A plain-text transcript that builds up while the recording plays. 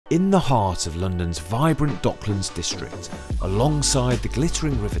In the heart of London's vibrant Docklands district, alongside the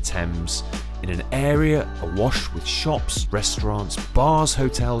glittering River Thames, in an area awash with shops, restaurants, bars,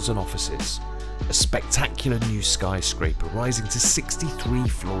 hotels and offices. A spectacular new skyscraper rising to 63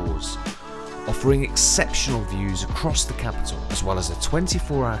 floors, offering exceptional views across the capital, as well as a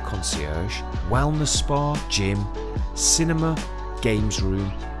 24-hour concierge, wellness spa, gym, cinema, games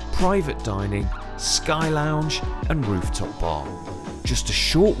room, private dining, sky lounge and rooftop bar. Just a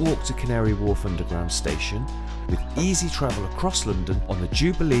short walk to Canary Wharf Underground Station, with easy travel across London on the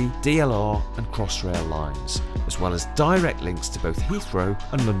Jubilee, DLR and Crossrail lines, as well as direct links to both Heathrow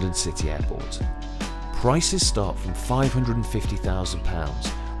and London City Airport. Prices start from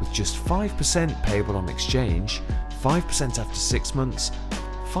 £550,000, with just 5% payable on exchange, 5% after 6 months,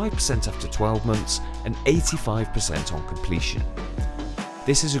 5% after 12 months and 85% on completion.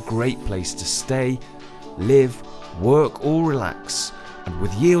 This is a great place to stay, live, work or relax, and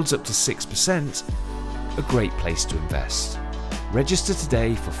with yields up to 6%, a great place to invest. Register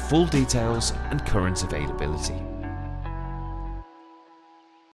today for full details and current availability.